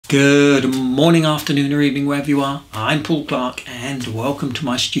Good morning, afternoon or evening wherever you are. I'm Paul Clark and welcome to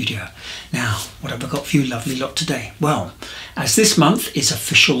my studio. Now, what have I got for you lovely lot today? Well, as this month is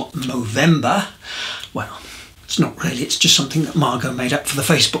official Movember, well, it's not really, it's just something that Margot made up for the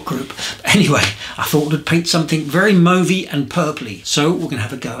Facebook group. But anyway, I thought I'd paint something very mauvey and purpley. So we're going to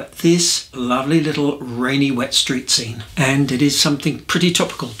have a go at this lovely little rainy wet street scene. And it is something pretty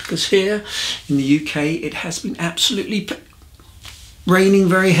topical because here in the UK it has been absolutely raining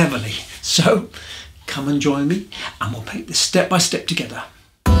very heavily. So come and join me and we'll paint this step by step together.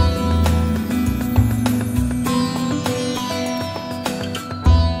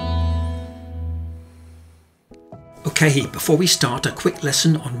 Okay, before we start, a quick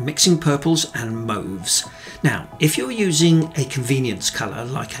lesson on mixing purples and mauves. Now, if you're using a convenience colour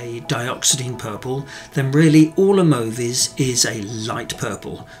like a dioxidine purple, then really all a mauve is a light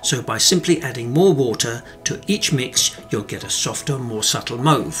purple. So by simply adding more water to each mix, you'll get a softer, more subtle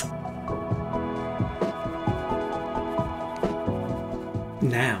mauve.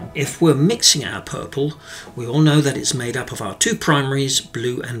 Now, if we're mixing our purple, we all know that it's made up of our two primaries,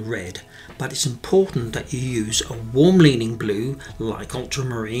 blue and red. But it's important that you use a warm leaning blue like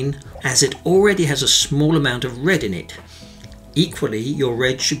ultramarine, as it already has a small amount of red in it. Equally, your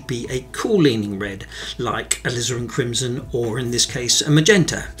red should be a cool leaning red like alizarin crimson, or in this case a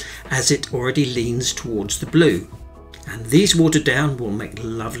magenta, as it already leans towards the blue. And these watered down will make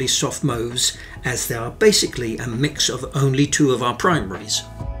lovely soft mauves, as they are basically a mix of only two of our primaries.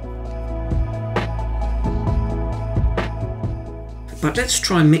 But let's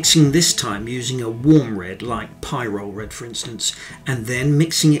try mixing this time using a warm red like Pyrrole red for instance, and then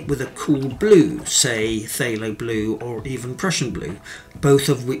mixing it with a cool blue, say phthalo blue or even Prussian blue, both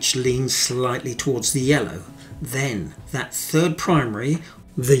of which lean slightly towards the yellow. Then that third primary,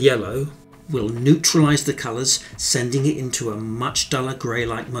 the yellow, will neutralise the colours, sending it into a much duller grey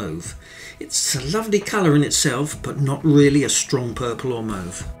like mauve. It's a lovely colour in itself, but not really a strong purple or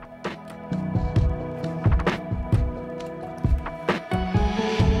mauve.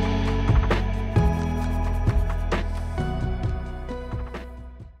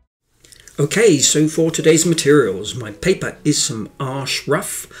 Okay, so for today's materials, my paper is some Arches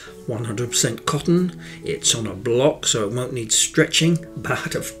Rough, 100% cotton. It's on a block so it won't need stretching,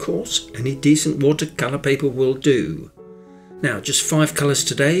 but of course any decent watercolour paper will do. Now just 5 colours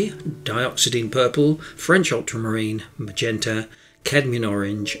today: dioxidine purple, French ultramarine, magenta, cadmium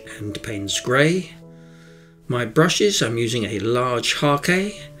orange and Payne's grey. My brushes, I'm using a large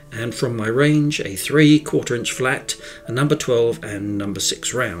Harkay, and from my range a 3/4 inch flat, a number 12 and number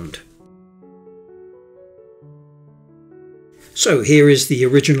 6 round. So here is the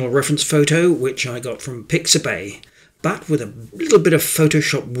original reference photo, which I got from Pixabay, but with a little bit of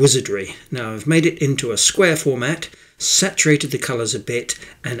Photoshop wizardry. Now I've made it into a square format, saturated the colours a bit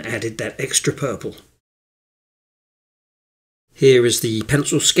and added that extra purple. Here is the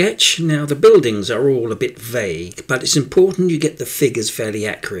pencil sketch. Now the buildings are all a bit vague, but it's important you get the figures fairly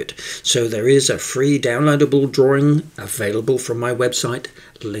accurate. So there is a free downloadable drawing available from my website,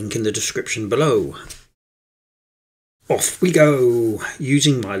 link in the description below. Off we go!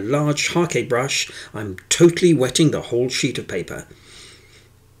 Using my large Harkay brush, I'm totally wetting the whole sheet of paper.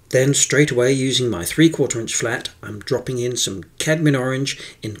 Then straight away, using my 3/4 inch flat, I'm dropping in some cadmium orange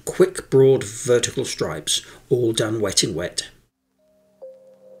in quick broad vertical stripes, all done wet in wet.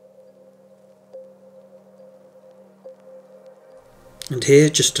 And here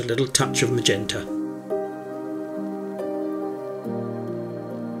just a little touch of magenta.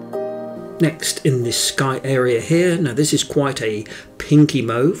 Next, in this sky area here, now this is quite a pinky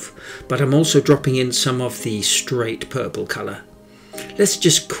mauve, but I'm also dropping in some of the straight purple colour. Let's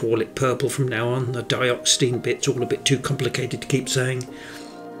just call it purple from now on. The dioxidine bit's all a bit too complicated to keep saying.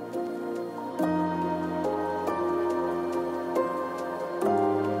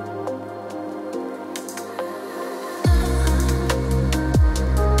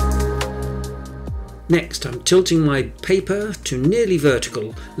 Next, I'm tilting my paper to nearly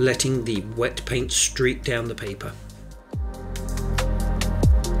vertical, letting the wet paint streak down the paper.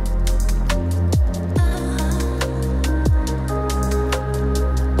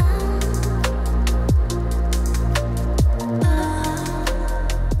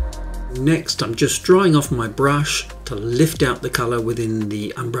 Next, I'm just drying off my brush to lift out the colour within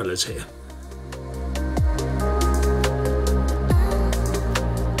the umbrellas here.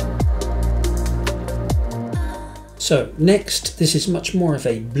 So next, this is much more of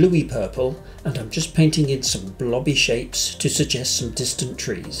a bluey purple, and I'm just painting in some blobby shapes to suggest some distant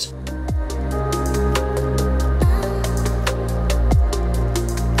trees.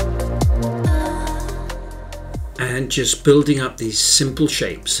 and just building up these simple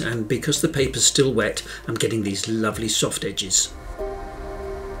shapes, and because the paper's still wet, I'm getting these lovely soft edges.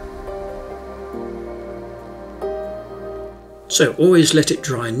 So always let it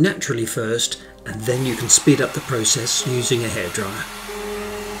dry naturally first, and then you can speed up the process using a hairdryer.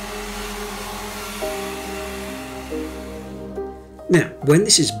 Now, when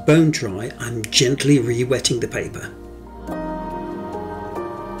this is bone dry, I'm gently re-wetting the paper.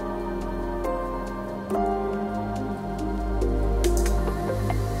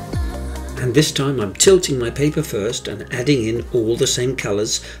 And this time I'm tilting my paper first and adding in all the same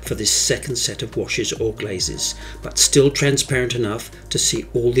colours for this second set of washes or glazes, but still transparent enough to see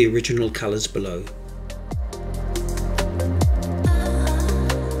all the original colours below.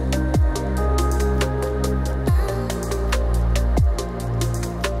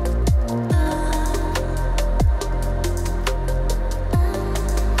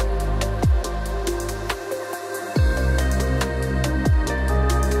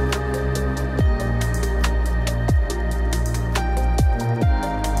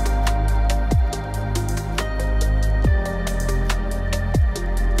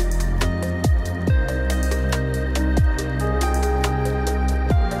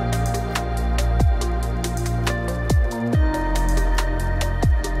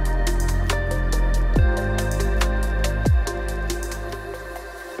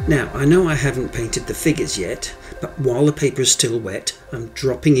 Now, I know I haven't painted the figures yet, but while the paper is still wet, I'm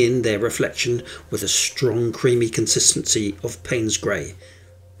dropping in their reflection with a strong creamy consistency of Payne's grey.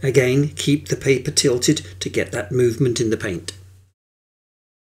 Again, keep the paper tilted to get that movement in the paint.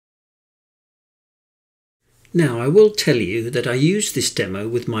 Now, I will tell you that I used this demo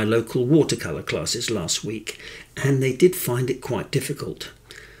with my local watercolour classes last week, and they did find it quite difficult.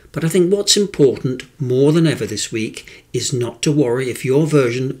 But I think what's important more than ever this week is not to worry if your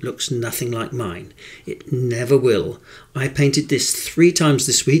version looks nothing like mine. It never will. I painted this 3 times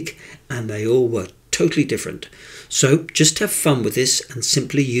this week and they all were totally different. So just have fun with this and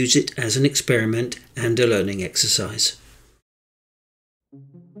simply use it as an experiment and a learning exercise.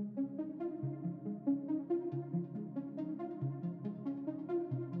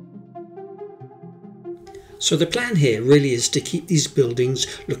 So the plan here really is to keep these buildings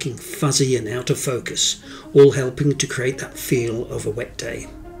looking fuzzy and out of focus, all helping to create that feel of a wet day.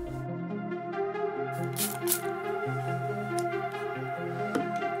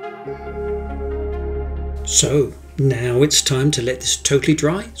 So now it's time to let this totally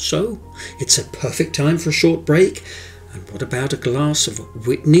dry, so it's a perfect time for a short break. And what about a glass of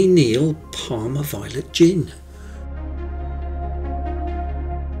Whitney Neal Parma Violet Gin?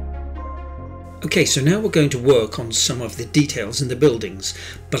 Okay, so now we're going to work on some of the details in the buildings,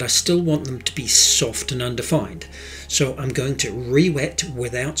 but I still want them to be soft and undefined. So I'm going to re-wet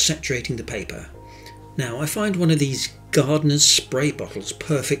without saturating the paper. Now I find one of these gardener's spray bottles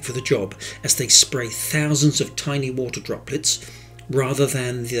perfect for the job, as they spray thousands of tiny water droplets rather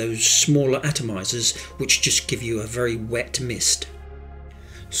than those smaller atomizers which just give you a very wet mist.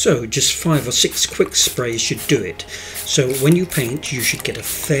 So just 5 or 6 quick sprays should do it. So when you paint, you should get a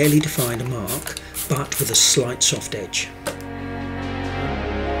fairly defined mark, but with a slight soft edge.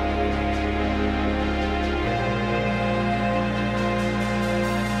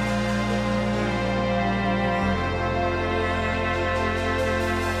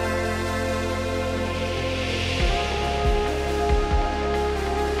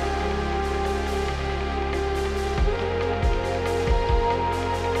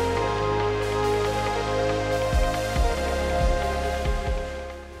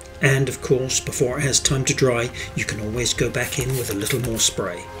 And of course, before it has time to dry, you can always go back in with a little more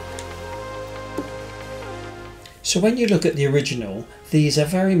spray. So when you look at the original, these are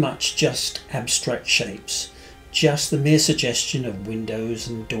very much just abstract shapes. Just the mere suggestion of windows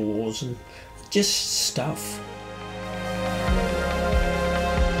and doors and just stuff.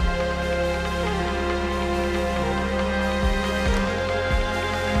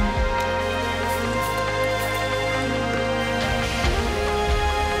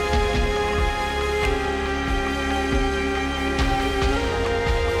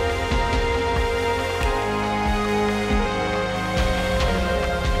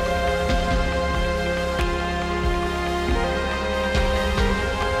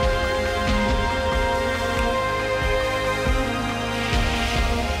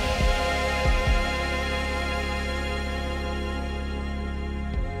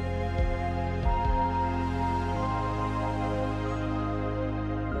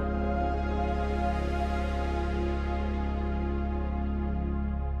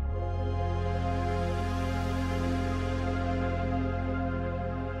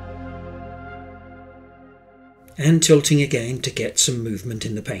 and tilting again to get some movement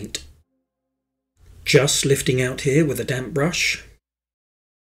in the paint. Just lifting out here with a damp brush.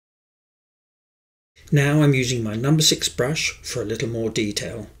 Now I'm using my number 6 brush for a little more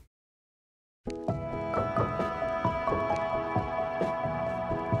detail.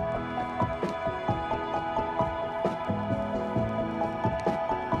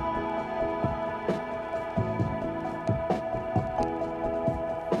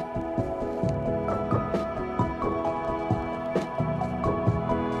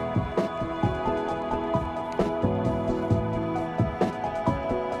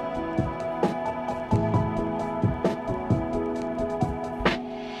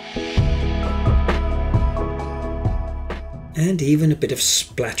 And even a bit of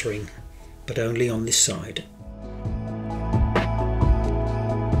splattering, but only on this side.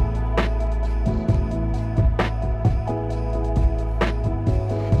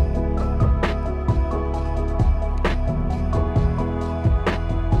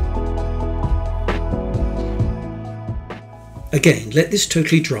 Again, let this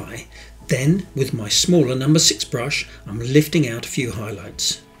totally dry. Then, with my smaller number 6 brush, I'm lifting out a few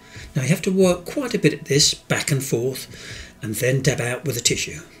highlights. Now you have to work quite a bit at this, back and forth, and then dab out with a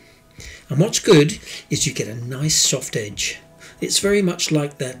tissue. And what's good is you get a nice soft edge. It's very much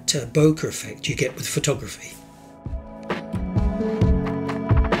like that bokeh effect you get with photography.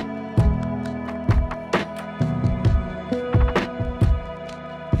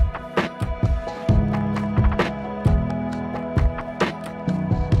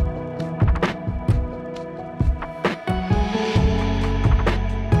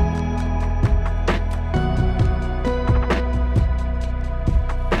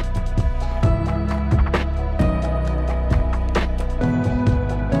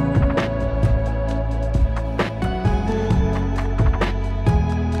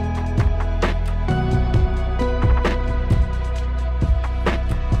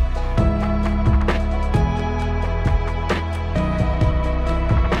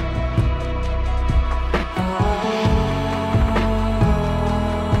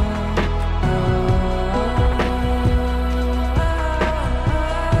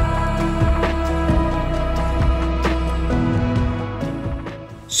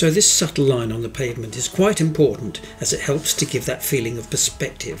 So this subtle line on the pavement is quite important as it helps to give that feeling of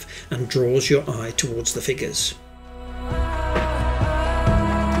perspective and draws your eye towards the figures.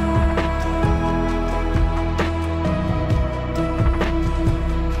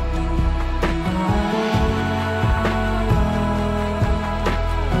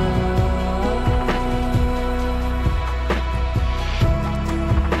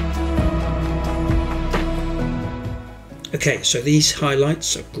 Okay, so these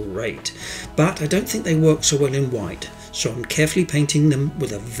highlights are great, but I don't think they work so well in white, so I'm carefully painting them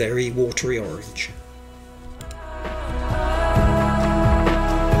with a very watery orange.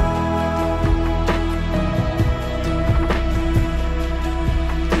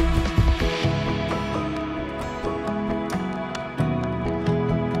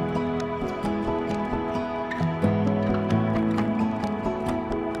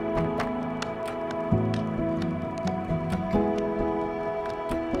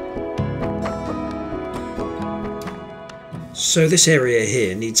 So this area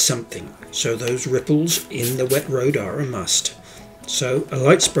here needs something, so those ripples in the wet road are a must. So a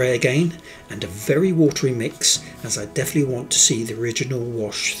light spray again and a very watery mix, as I definitely want to see the original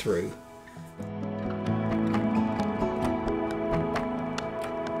wash through.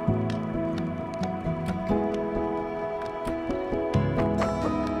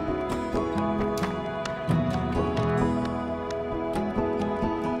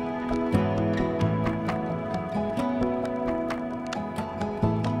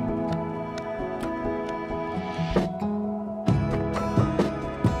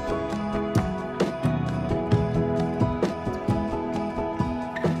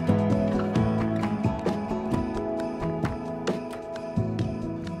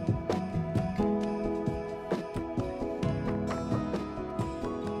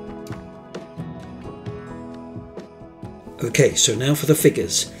 Okay, so now for the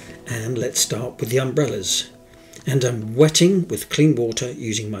figures, and let's start with the umbrellas. And I'm wetting with clean water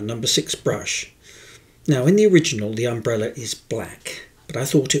using my number 6 brush. Now in the original the umbrella is black, but I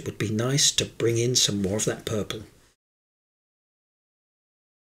thought it would be nice to bring in some more of that purple.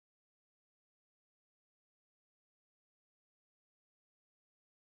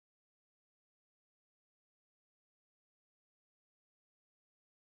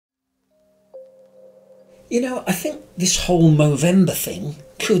 You know, I think this whole Movember thing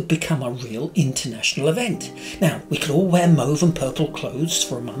could become a real international event. Now, we could all wear mauve and purple clothes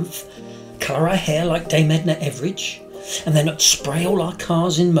for a month, colour our hair like Dame Edna Everage, and then spray all our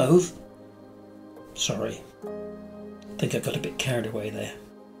cars in mauve? Sorry, I think I got a bit carried away there.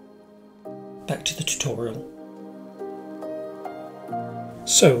 Back to the tutorial.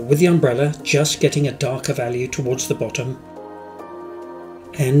 So with the umbrella, just getting a darker value towards the bottom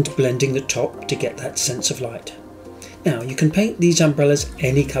and blending the top to get that sense of light. Now you can paint these umbrellas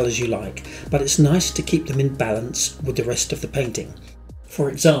any colours you like, but it's nice to keep them in balance with the rest of the painting. For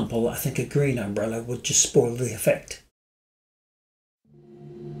example, I think a green umbrella would just spoil the effect.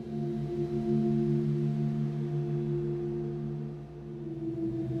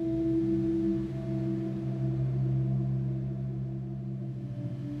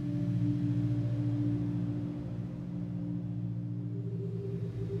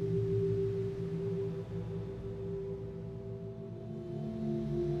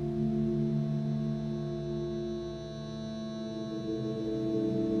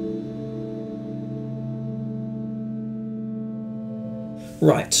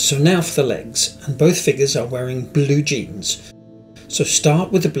 Right, so now for the legs, and both figures are wearing blue jeans. So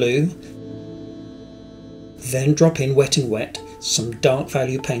start with the blue, then drop in wet and wet some dark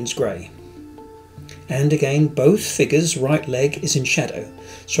value Payne's grey. And again, both figures' right leg is in shadow,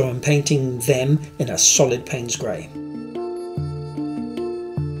 so I'm painting them in a solid Payne's grey.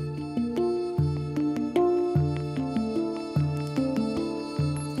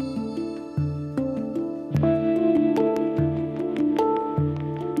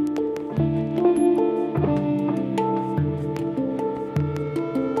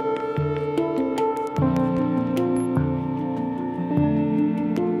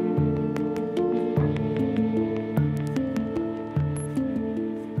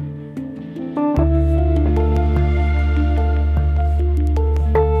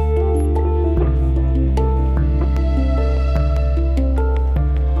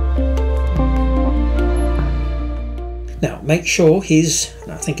 Now make sure his,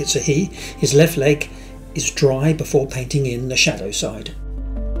 I think it's a he, his left leg is dry before painting in the shadow side.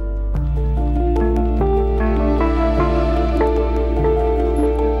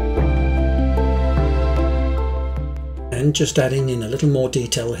 And just adding in a little more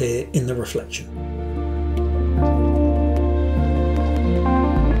detail here in the reflection.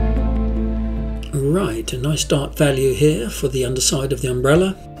 Right, a nice dark value here for the underside of the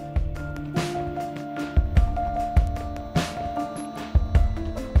umbrella.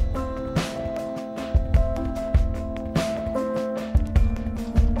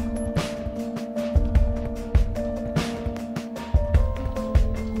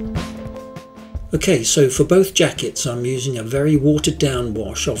 Okay, so for both jackets I'm using a very watered down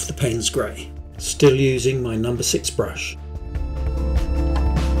wash of the Payne's grey, still using my number 6 brush.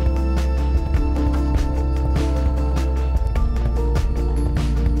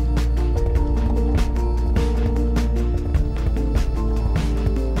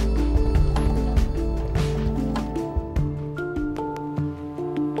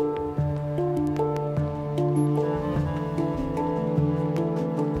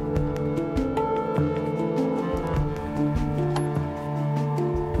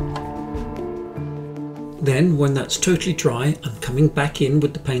 Then, when that's totally dry, I'm coming back in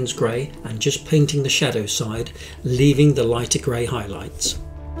with the Payne's grey and just painting the shadow side, leaving the lighter grey highlights.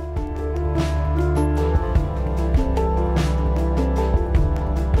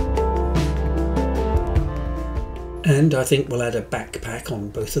 And I think we'll add a backpack on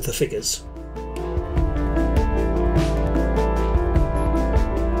both of the figures.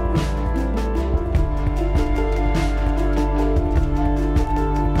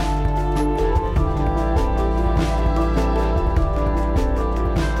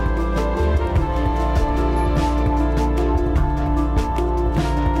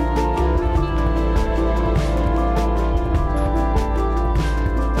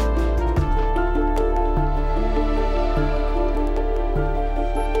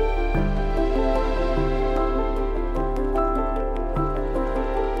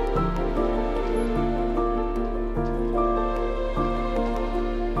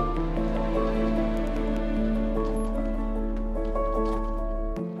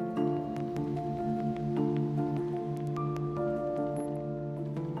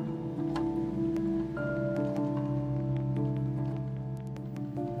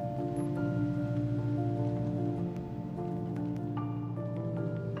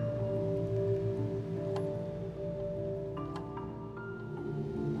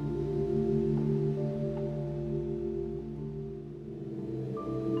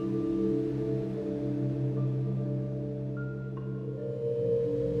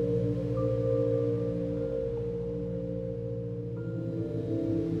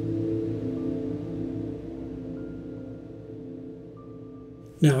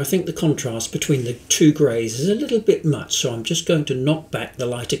 Now I think the contrast between the two greys is a little bit much, so I'm just going to knock back the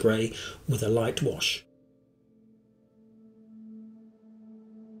lighter grey with a light wash.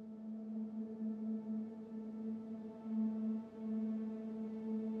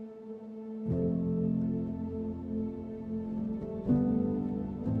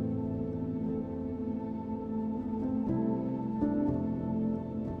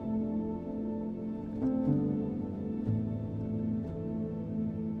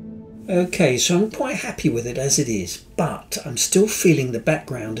 Okay, so I'm quite happy with it as it is, but I'm still feeling the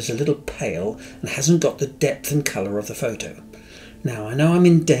background is a little pale and hasn't got the depth and colour of the photo. Now I know I'm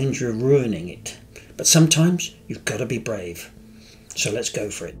in danger of ruining it, but sometimes you've got to be brave. So let's go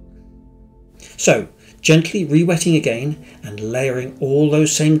for it. So, gently re-wetting again and layering all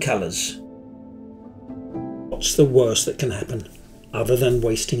those same colours. What's the worst that can happen, other than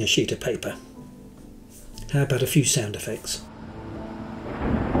wasting a sheet of paper? How about a few sound effects?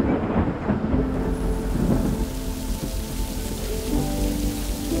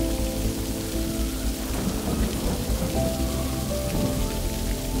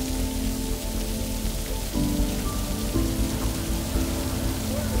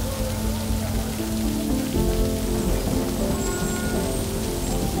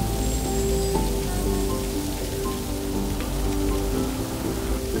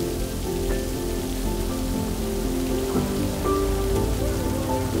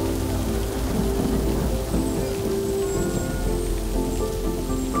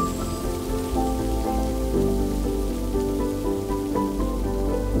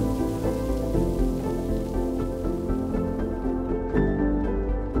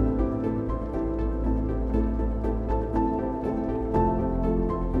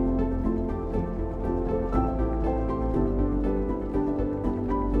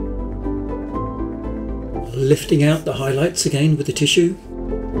 Lifting out the highlights again with the tissue.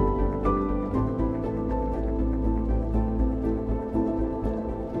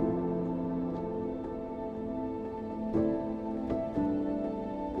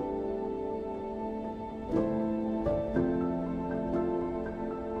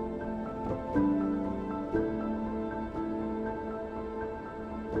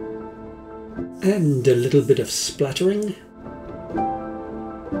 And a little bit of splattering.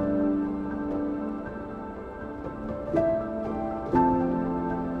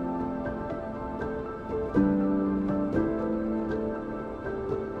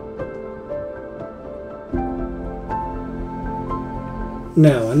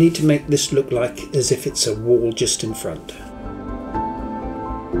 Now I need to make this look like as if it's a wall just in front.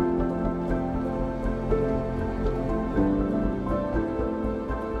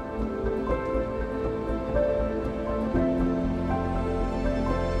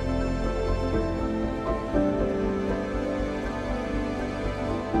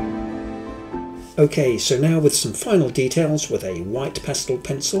 Okay, so now with some final details with a white pastel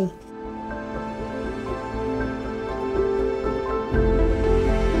pencil.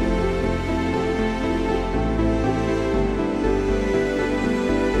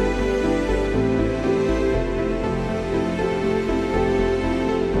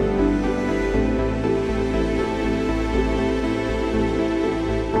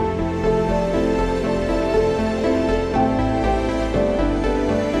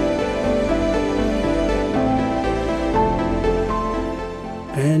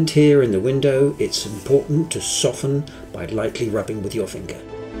 And here in the window, it's important to soften by lightly rubbing with your finger.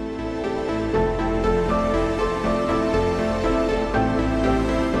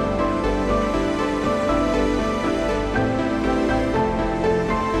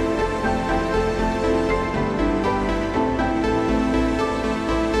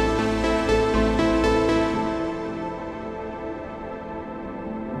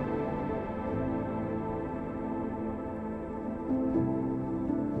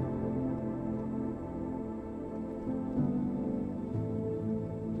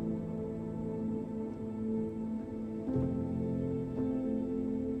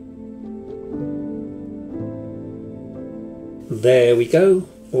 There we go,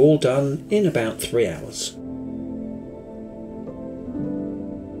 all done in about 3 hours.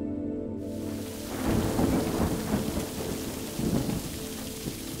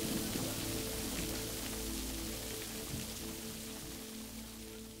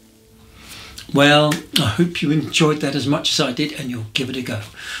 Well, I hope you enjoyed that as much as I did and you'll give it a go.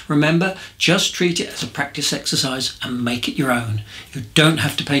 Remember, just treat it as a practice exercise and make it your own. You don't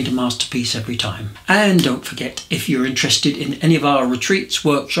have to paint a masterpiece every time. And don't forget, if you're interested in any of our retreats,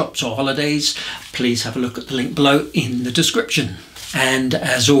 workshops or holidays, please have a look at the link below in the description. And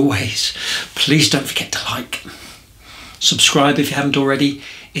as always, please don't forget to like. Subscribe if you haven't already.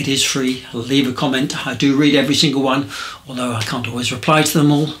 It is free. Leave a comment. I do read every single one, although I can't always reply to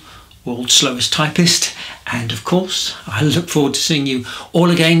them all. World's slowest typist. And of course, I look forward to seeing you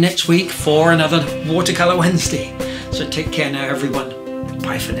all again next week for another Watercolour Wednesday. So take care now, everyone.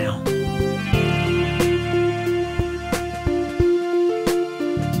 Bye for now.